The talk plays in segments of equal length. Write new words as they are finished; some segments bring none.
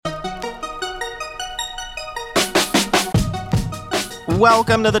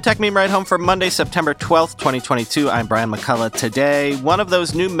Welcome to the Tech Meme Ride Home for Monday, September 12th, 2022. I'm Brian McCullough. Today, one of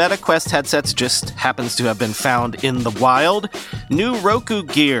those new MetaQuest headsets just happens to have been found in the wild. New Roku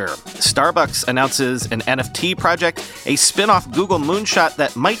gear. Starbucks announces an NFT project, a spin-off Google moonshot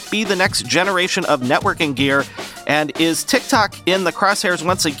that might be the next generation of networking gear. And is TikTok in the crosshairs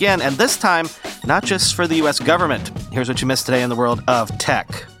once again, and this time, not just for the U.S. government. Here's what you missed today in the world of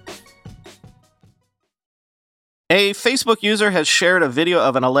tech. A Facebook user has shared a video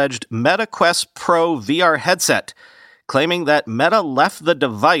of an alleged MetaQuest Pro VR headset, claiming that Meta left the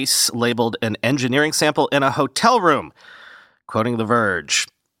device labeled an engineering sample in a hotel room. Quoting The Verge,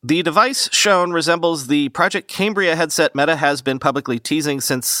 the device shown resembles the Project Cambria headset Meta has been publicly teasing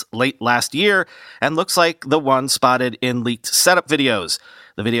since late last year and looks like the one spotted in leaked setup videos.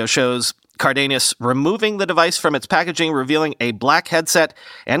 The video shows Cardenas removing the device from its packaging, revealing a black headset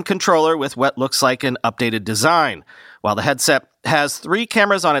and controller with what looks like an updated design. While the headset has 3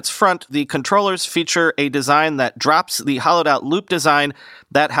 cameras on its front, the controllers feature a design that drops the hollowed-out loop design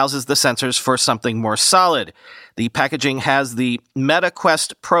that houses the sensors for something more solid. The packaging has the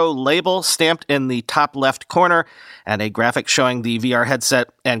MetaQuest Pro label stamped in the top left corner and a graphic showing the VR headset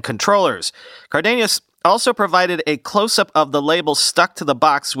and controllers. Cardenas also provided a close-up of the label stuck to the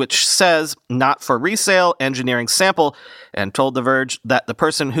box, which says, "Not for resale, engineering sample," and told The Verge that the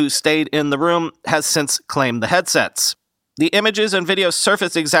person who stayed in the room has since claimed the headsets. The images and videos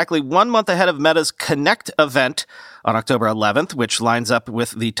surfaced exactly 1 month ahead of Meta's Connect event on October 11th, which lines up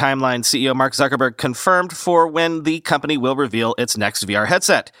with the timeline CEO Mark Zuckerberg confirmed for when the company will reveal its next VR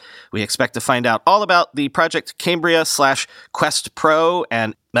headset. We expect to find out all about the Project Cambria/Quest Pro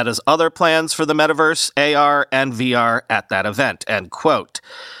and Meta's other plans for the metaverse, AR, and VR at that event, end quote.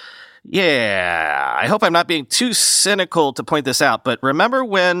 Yeah, I hope I'm not being too cynical to point this out, but remember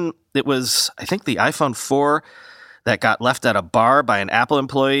when it was, I think, the iPhone 4 that got left at a bar by an Apple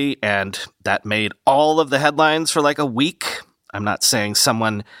employee, and that made all of the headlines for like a week? I'm not saying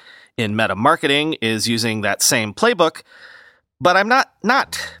someone in Meta marketing is using that same playbook, but I'm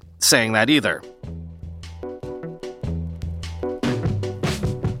not saying that either.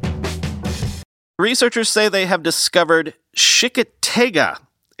 Researchers say they have discovered Shikatega,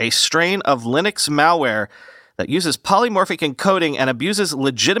 a strain of Linux malware that uses polymorphic encoding and abuses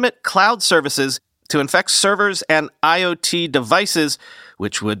legitimate cloud services to infect servers and IoT devices,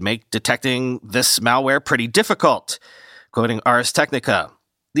 which would make detecting this malware pretty difficult. Quoting Ars Technica,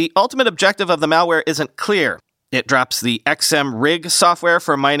 the ultimate objective of the malware isn't clear. It drops the XMRig software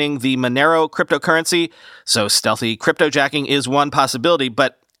for mining the Monero cryptocurrency, so stealthy cryptojacking is one possibility,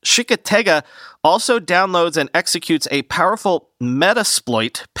 but Shikatega also downloads and executes a powerful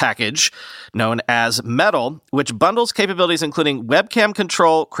Metasploit package known as Metal, which bundles capabilities including webcam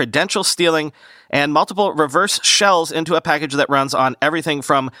control, credential stealing, and multiple reverse shells into a package that runs on everything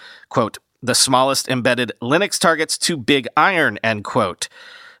from, quote, the smallest embedded Linux targets to Big Iron, end quote.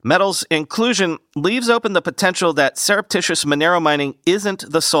 Metal's inclusion leaves open the potential that surreptitious Monero mining isn't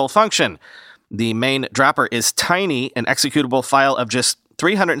the sole function. The main dropper is tiny, an executable file of just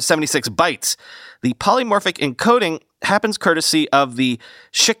 376 bytes. The polymorphic encoding happens courtesy of the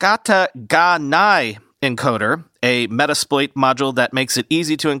Shikata-ga-nai encoder, a Metasploit module that makes it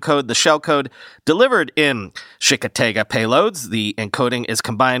easy to encode the shellcode delivered in Shikatega payloads. The encoding is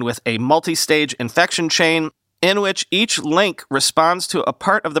combined with a multi-stage infection chain in which each link responds to a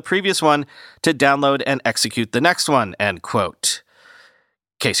part of the previous one to download and execute the next one, end quote.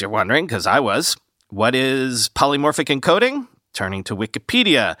 In case you're wondering, because I was, what is polymorphic encoding? Turning to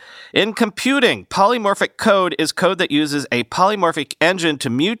Wikipedia. In computing, polymorphic code is code that uses a polymorphic engine to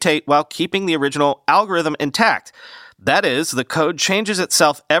mutate while keeping the original algorithm intact. That is, the code changes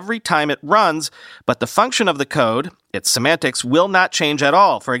itself every time it runs, but the function of the code, its semantics, will not change at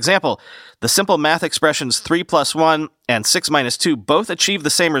all. For example, the simple math expressions 3 plus 1 and 6 minus 2 both achieve the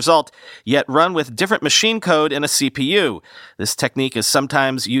same result, yet run with different machine code in a CPU. This technique is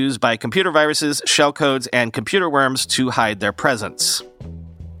sometimes used by computer viruses, shellcodes, and computer worms to hide their presence.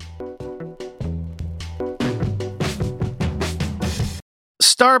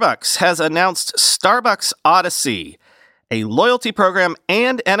 Starbucks has announced Starbucks Odyssey, a loyalty program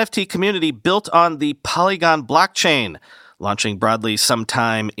and NFT community built on the Polygon blockchain, launching broadly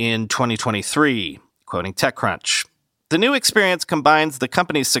sometime in 2023, quoting TechCrunch. The new experience combines the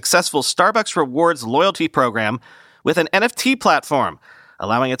company's successful Starbucks Rewards loyalty program with an NFT platform,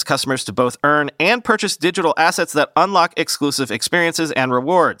 allowing its customers to both earn and purchase digital assets that unlock exclusive experiences and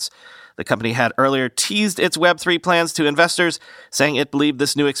rewards. The company had earlier teased its Web3 plans to investors, saying it believed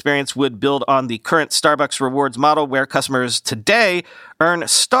this new experience would build on the current Starbucks rewards model where customers today earn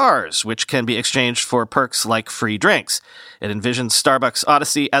stars, which can be exchanged for perks like free drinks. It envisions Starbucks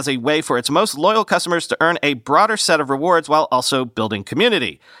Odyssey as a way for its most loyal customers to earn a broader set of rewards while also building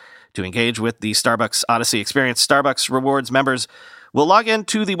community. To engage with the Starbucks Odyssey experience, Starbucks Rewards members will log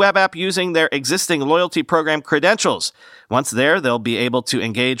into the web app using their existing loyalty program credentials. Once there, they'll be able to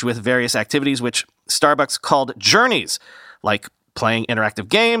engage with various activities which Starbucks called journeys, like playing interactive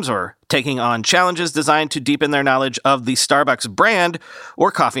games or taking on challenges designed to deepen their knowledge of the Starbucks brand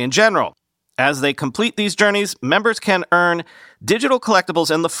or coffee in general. As they complete these journeys, members can earn digital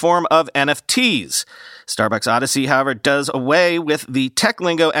collectibles in the form of NFTs. Starbucks Odyssey, however, does away with the tech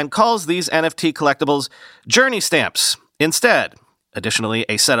lingo and calls these NFT collectibles journey stamps instead. Additionally,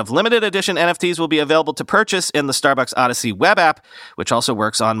 a set of limited edition NFTs will be available to purchase in the Starbucks Odyssey web app, which also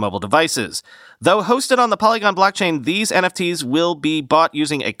works on mobile devices. Though hosted on the Polygon blockchain, these NFTs will be bought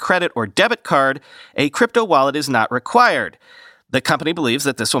using a credit or debit card. A crypto wallet is not required. The company believes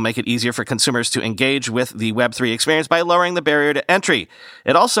that this will make it easier for consumers to engage with the Web3 experience by lowering the barrier to entry.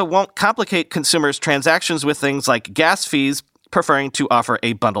 It also won't complicate consumers' transactions with things like gas fees, preferring to offer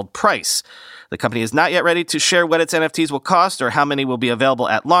a bundled price. The company is not yet ready to share what its NFTs will cost or how many will be available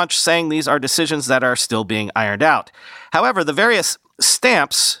at launch, saying these are decisions that are still being ironed out. However, the various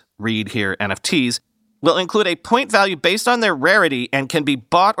stamps, read here NFTs, will include a point value based on their rarity and can be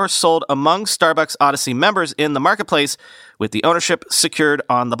bought or sold among Starbucks Odyssey members in the marketplace with the ownership secured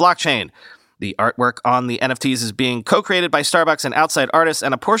on the blockchain. The artwork on the NFTs is being co-created by Starbucks and outside artists,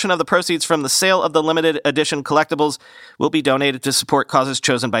 and a portion of the proceeds from the sale of the limited edition collectibles will be donated to support causes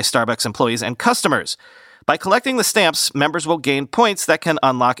chosen by Starbucks employees and customers. By collecting the stamps, members will gain points that can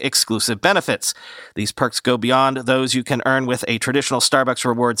unlock exclusive benefits. These perks go beyond those you can earn with a traditional Starbucks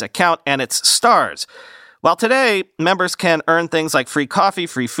Rewards account and its stars. While today, members can earn things like free coffee,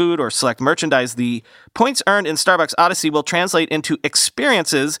 free food, or select merchandise, the points earned in Starbucks Odyssey will translate into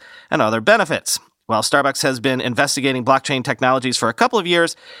experiences and other benefits. While Starbucks has been investigating blockchain technologies for a couple of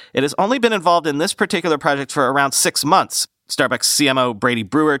years, it has only been involved in this particular project for around 6 months. Starbucks CMO Brady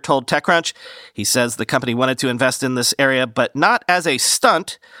Brewer told TechCrunch he says the company wanted to invest in this area, but not as a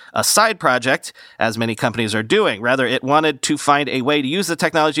stunt, a side project, as many companies are doing. Rather, it wanted to find a way to use the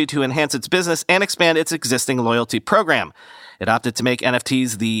technology to enhance its business and expand its existing loyalty program. It opted to make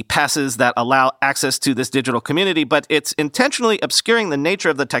NFTs the passes that allow access to this digital community, but it's intentionally obscuring the nature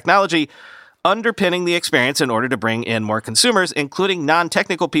of the technology underpinning the experience in order to bring in more consumers, including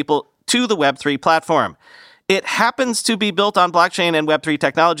non-technical people, to the Web3 platform. It happens to be built on blockchain and Web3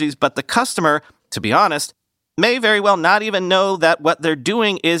 technologies, but the customer, to be honest, may very well not even know that what they're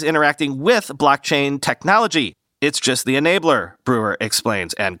doing is interacting with blockchain technology. It's just the enabler, Brewer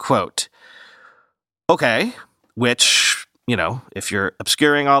explains, end quote. Okay, which, if you're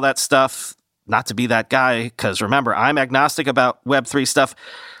obscuring all that stuff, not to be that guy, because remember, I'm agnostic about Web3 stuff,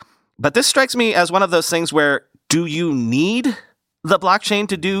 but this strikes me as one of those things where, do you need the blockchain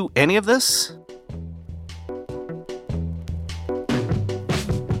to do any of this?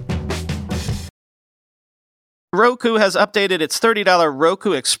 Roku has updated its $30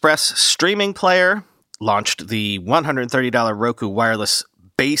 Roku Express streaming player, launched the $130 Roku wireless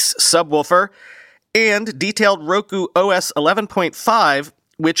bass subwoofer, and detailed Roku OS 11.5,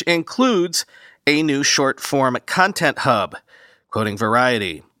 which includes a new short-form content hub. Quoting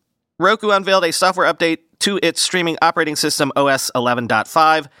Variety, Roku unveiled a software update to its streaming operating system OS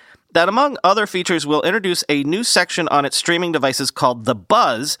 11.5 that, among other features, will introduce a new section on its streaming devices called The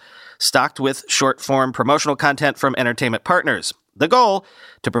Buzz, stocked with short-form promotional content from entertainment partners. The goal?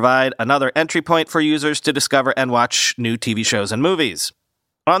 To provide another entry point for users to discover and watch new TV shows and movies.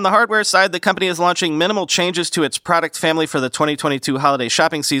 On the hardware side, the company is launching minimal changes to its product family for the 2022 holiday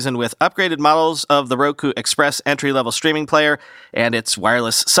shopping season with upgraded models of the Roku Express entry-level streaming player and its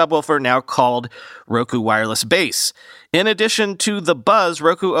wireless subwoofer, now called Roku Wireless Bass. In addition to the Buzz,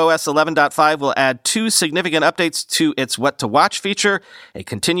 Roku OS 11.5 will add 2 significant updates to its What to Watch feature, a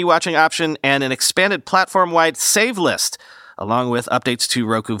continue watching option, and an expanded platform-wide save list, along with updates to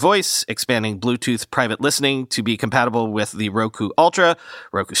Roku Voice, expanding Bluetooth private listening to be compatible with the Roku Ultra,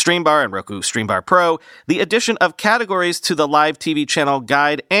 Roku Stream Bar, and Roku Stream Bar Pro, the addition of categories to the live TV channel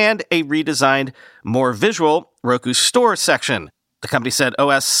guide, and a redesigned, more visual Roku Store section. The company said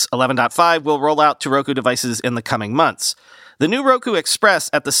OS 11.5 will roll out to Roku devices in the coming months. The new Roku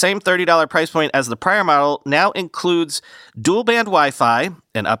Express, at the same $30 price point as the prior model, now includes dual-band Wi-Fi,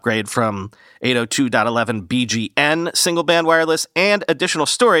 an upgrade from 802.11 BGN single-band wireless, and additional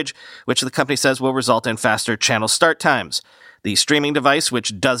storage, which the company says will result in faster channel start times. The streaming device,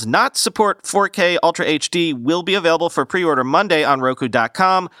 which does not support 4K Ultra HD, will be available for pre-order Monday on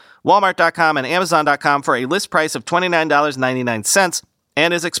Roku.com, Walmart.com, and Amazon.com for a list price of $29.99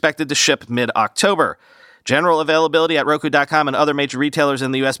 and is expected to ship mid-October. General availability at Roku.com and other major retailers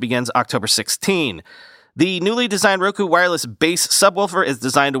in the U.S. begins October 16. The newly designed Roku wireless bass subwoofer is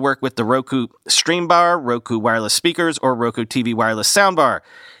designed to work with the Roku Stream Bar, Roku wireless speakers, or Roku TV wireless soundbar.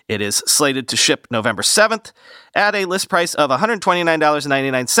 It is slated to ship November 7th at a list price of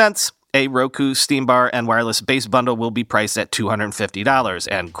 $129.99. A Roku Steam Bar and wireless bass bundle will be priced at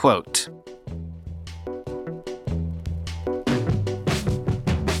 $250, end quote.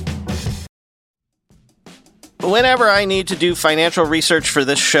 Whenever I need to do financial research for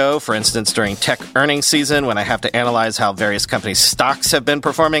this show, for instance during tech earnings season when I have to analyze how various companies' stocks have been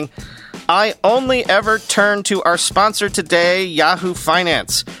performing, I only ever turn to our sponsor today, Yahoo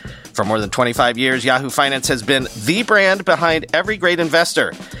Finance. For more than 25 years, Yahoo Finance has been the brand behind every great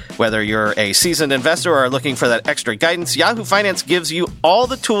investor. Whether you're a seasoned investor or are looking for that extra guidance, Yahoo Finance gives you all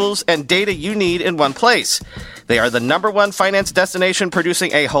the tools and data you need in one place. They are the #1 finance destination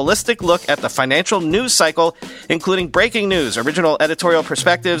producing a holistic look at the financial news cycle, including breaking news, original editorial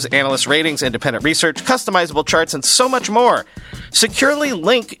perspectives, analyst ratings, independent research, customizable charts, and so much more. Securely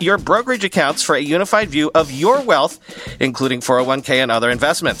link your brokerage accounts for a unified view of your wealth, including 401k and other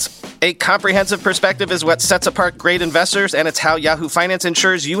investments. A comprehensive perspective is what sets apart great investors, and it's how Yahoo Finance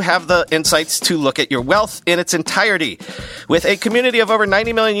ensures you have the insights to look at your wealth in its entirety. With a community of over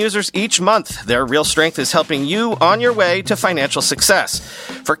 90 million users each month, their real strength is helping you on your way to financial success.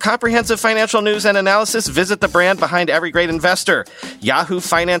 For comprehensive financial news and analysis, visit the brand behind every great investor,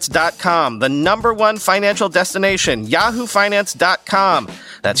 yahoofinance.com, the #1 financial destination, yahoofinance.com.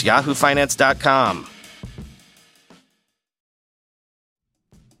 That's yahoofinance.com.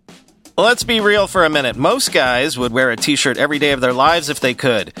 Let's be real for a minute. Most guys would wear a t-shirt every day of their lives if they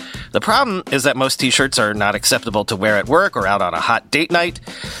could. The problem is that most t-shirts are not acceptable to wear at work or out on a hot date night.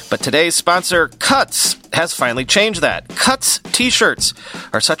 But today's sponsor, Cuts, has finally changed that. Cuts t-shirts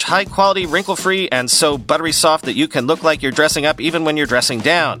are such high-quality, wrinkle-free, and so buttery soft that you can look like you're dressing up even when you're dressing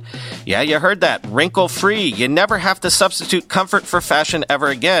down. Yeah, you heard that. Wrinkle-free. You never have to substitute comfort for fashion ever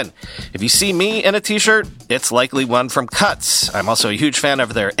again. If you see me in a t-shirt, it's likely one from Cuts. I'm also a huge fan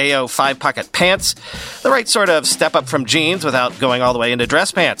of their AO 5-pocket pants. The right sort of step up from jeans without going all the way into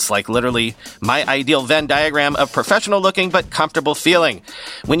dress pants, like literally my ideal Venn diagram of professional-looking but comfortable feeling.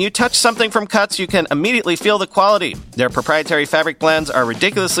 When you touch something from Cuts, you can immediately feel the quality. Their proprietary fabric blends are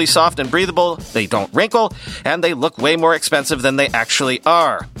ridiculously soft and breathable, they don't wrinkle, and they look way more expensive than they actually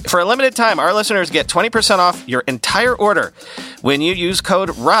are. For a limited time, our listeners get 20% off your entire order when you use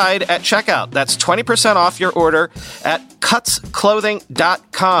code RIDE at checkout. That's 20% off your order at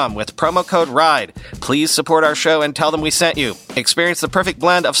cutsclothing.com with promo code RIDE. Please support our show and tell them we sent you. Experience the perfect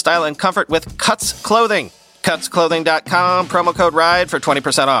blend of style and comfort with Cuts Clothing. Cutsclothing.com, promo code RIDE for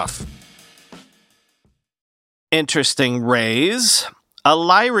 20% off. Interesting raise.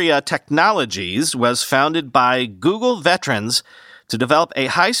 Illyria Technologies was founded by Google veterans to develop a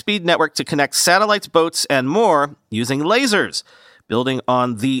high-speed network to connect satellites, boats, and more using lasers, building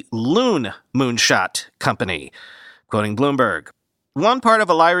on the Loon Moonshot Company. Quoting Bloomberg, one part of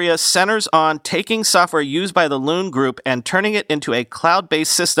Illyria centers on taking software used by the Loon Group and turning it into a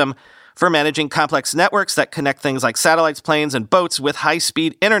cloud-based system for managing complex networks that connect things like satellites, planes, and boats with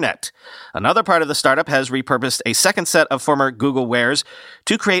high-speed internet. Another part of the startup has repurposed a second set of former Google wares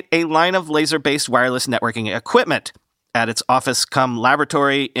to create a line of laser-based wireless networking equipment. At its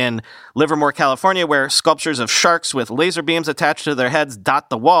office-cum-laboratory in Livermore, California, where sculptures of sharks with laser beams attached to their heads dot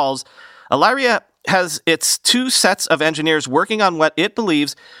the walls, Illyria has its two sets of engineers working on what it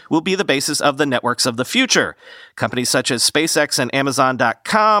believes will be the basis of the networks of the future. Companies such as SpaceX and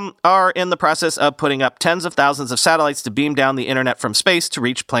Amazon.com are in the process of putting up tens of thousands of satellites to beam down the internet from space to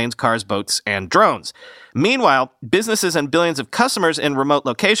reach planes, cars, boats, and drones. Meanwhile, businesses and billions of customers in remote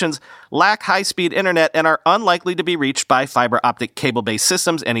locations lack high-speed internet and are unlikely to be reached by fiber optic cable-based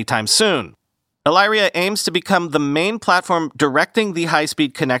systems anytime soon. Illyria aims to become the main platform directing the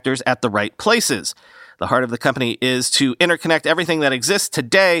high-speed connectors at the right places. The heart of the company is to interconnect everything that exists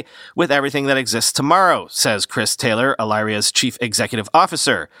today with everything that exists tomorrow, says Chris Taylor, Illyria's chief executive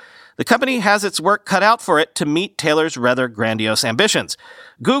officer. The company has its work cut out for it to meet Taylor's rather grandiose ambitions.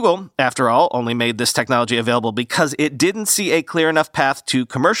 Google, after all, only made this technology available because it didn't see a clear enough path to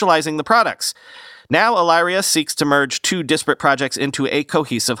commercializing the products. Now, Illyria seeks to merge two disparate projects into a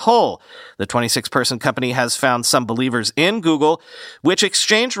cohesive whole. The 26-person company has found some believers in Google, which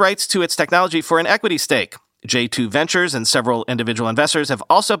exchanged rights to its technology for an equity stake. J2 Ventures and several individual investors have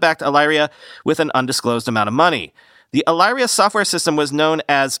also backed Illyria with an undisclosed amount of money. The Illyria software system was known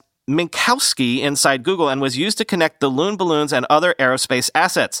as Minkowski inside Google and was used to connect the Loon balloons and other aerospace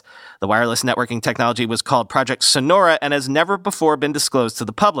assets. The wireless networking technology was called Project Sonora and has never before been disclosed to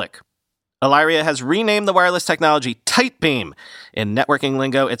the public. Illyria has renamed the wireless technology Tightbeam. In networking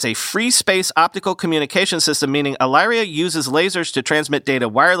lingo, it's a free space optical communication system, meaning Illyria uses lasers to transmit data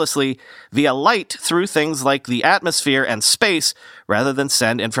wirelessly via light through things like the atmosphere and space, rather than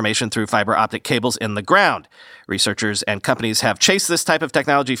send information through fiber optic cables in the ground. Researchers and companies have chased this type of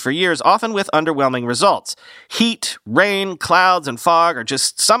technology for years, often with underwhelming results. Heat, rain, clouds, and fog are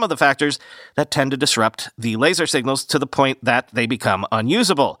just some of the factors that tend to disrupt the laser signals to the point that they become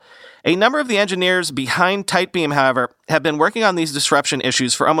unusable. A number of the engineers behind Tightbeam, however, have been working on these disruption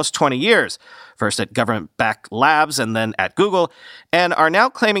issues for almost 20 years, first at government-backed labs and then at Google, and are now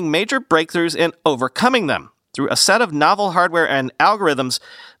claiming major breakthroughs in overcoming them. Through a set of novel hardware and algorithms,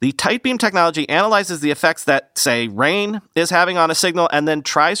 the Tightbeam technology analyzes the effects that, say, rain is having on a signal and then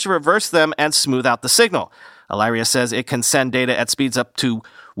tries to reverse them and smooth out the signal. Illyria says it can send data at speeds up to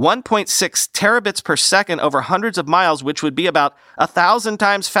 1.6 terabits per second over hundreds of miles, which would be about 1,000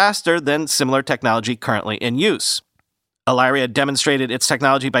 times faster than similar technology currently in use. Illyria demonstrated its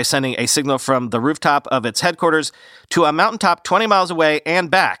technology by sending a signal from the rooftop of its headquarters to a mountaintop 20 miles away and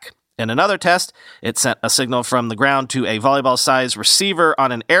back. In another test, it sent a signal from the ground to a volleyball-sized receiver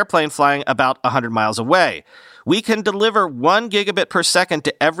on an airplane flying about 100 miles away. We can deliver 1 gigabit per second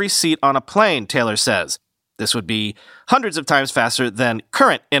to every seat on a plane, Taylor says. This would be hundreds of times faster than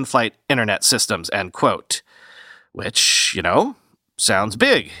current in-flight internet systems, end quote. Which, sounds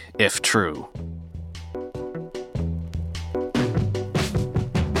big, if true.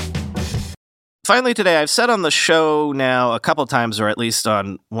 Finally today, I've said on the show now a couple times, or at least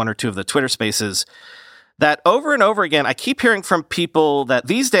on one or two of the Twitter spaces, that over and over again, I keep hearing from people that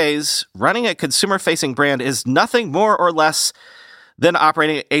these days, running a consumer-facing brand is nothing more or less than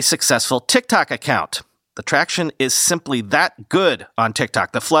operating a successful TikTok account. The traction is simply that good on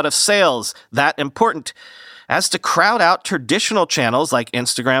TikTok. The flood of sales, that important, as to crowd out traditional channels like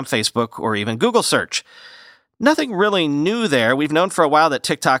Instagram, Facebook, or even Google search. Nothing really new there. We've known for a while that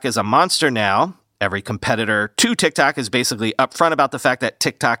TikTok is a monster now. Every competitor to TikTok is basically upfront about the fact that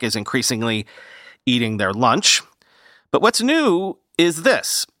TikTok is increasingly eating their lunch. But what's new is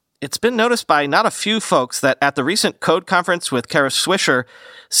this. It's been noticed by not a few folks that at the recent Code conference with Kara Swisher,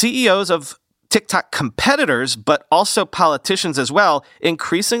 CEOs of TikTok competitors, but also politicians as well,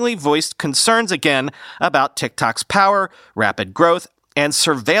 increasingly voiced concerns again about TikTok's power, rapid growth, and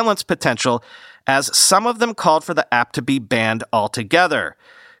surveillance potential, as some of them called for the app to be banned altogether.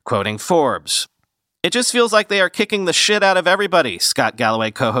 Quoting Forbes, "It just feels like they are kicking the shit out of everybody," Scott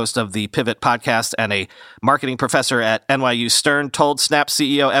Galloway, co-host of the Pivot podcast and a marketing professor at NYU Stern, told Snap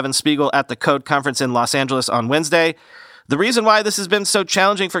CEO Evan Spiegel at the Code conference in Los Angeles on Wednesday. The reason why this has been so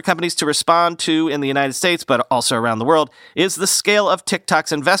challenging for companies to respond to in the United States, but also around the world, is the scale of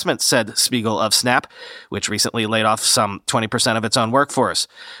TikTok's investment, said Spiegel of Snap, which recently laid off some 20% of its own workforce.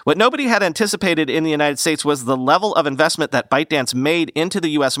 What nobody had anticipated in the United States was the level of investment that ByteDance made into the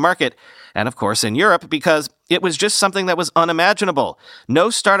U.S. market, and of course in Europe, because it was just something that was unimaginable. No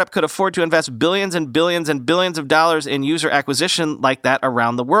startup could afford to invest billions and billions and billions of dollars in user acquisition like that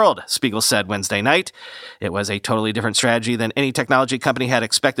around the world, Spiegel said Wednesday night. It was a totally different strategy than any technology company had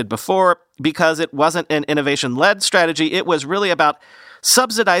expected before, because it wasn't an innovation-led strategy. It was really about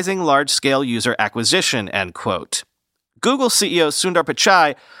subsidizing large-scale user acquisition, end quote. Google CEO Sundar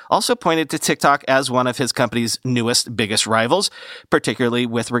Pichai also pointed to TikTok as one of his company's newest, biggest rivals, particularly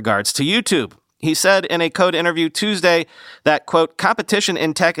with regards to YouTube. He said in a Code interview Tuesday that, quote, "competition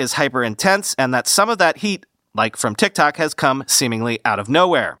in tech is hyper-intense and that some of that heat, like from TikTok, has come seemingly out of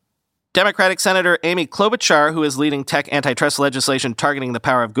nowhere." Democratic Senator Amy Klobuchar, who is leading tech antitrust legislation targeting the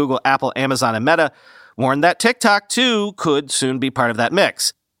power of Google, Apple, Amazon, and Meta, warned that TikTok, too, could soon be part of that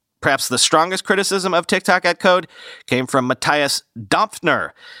mix. Perhaps the strongest criticism of TikTok at Code came from Matthias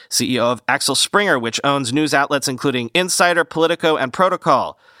Döpfner, CEO of Axel Springer, which owns news outlets including Insider, Politico, and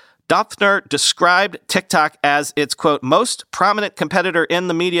Protocol. Döpfner described TikTok as its, quote, "most prominent competitor in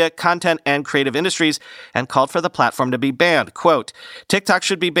the media, content, and creative industries," and called for the platform to be banned. Quote, "TikTok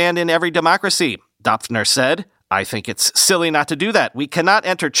should be banned in every democracy," Döpfner said. "I think it's silly not to do that. We cannot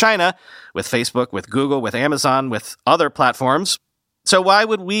enter China with Facebook, with Google, with Amazon, with other platforms. So why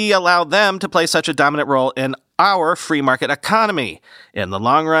would we allow them to play such a dominant role in our free market economy? In the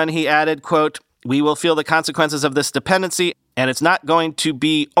long run," he added, quote, "we will feel the consequences of this dependency, and it's not going to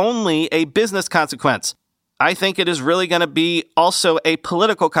be only a business consequence. I think it is really going to be also a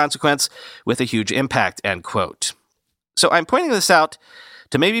political consequence with a huge impact," end quote. So I'm pointing this out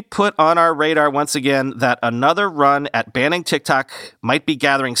to maybe put on our radar once again that another run at banning TikTok might be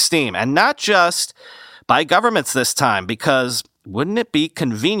gathering steam, and not just by governments this time, because wouldn't it be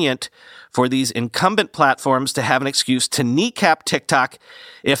convenient for these incumbent platforms to have an excuse to kneecap TikTok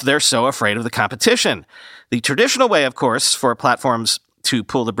if they're so afraid of the competition? The traditional way, of course, for platforms to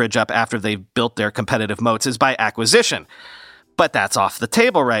pull the bridge up after they've built their competitive moats is by acquisition. But that's off the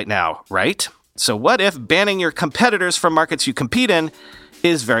table right now, right? So what if banning your competitors from markets you compete in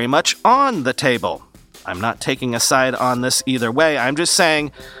is very much on the table? I'm not taking a side on this either way. I'm just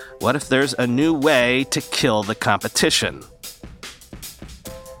saying, what if there's a new way to kill the competition?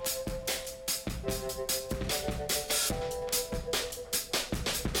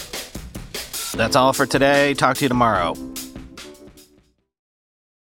 That's all for today. Talk to you tomorrow.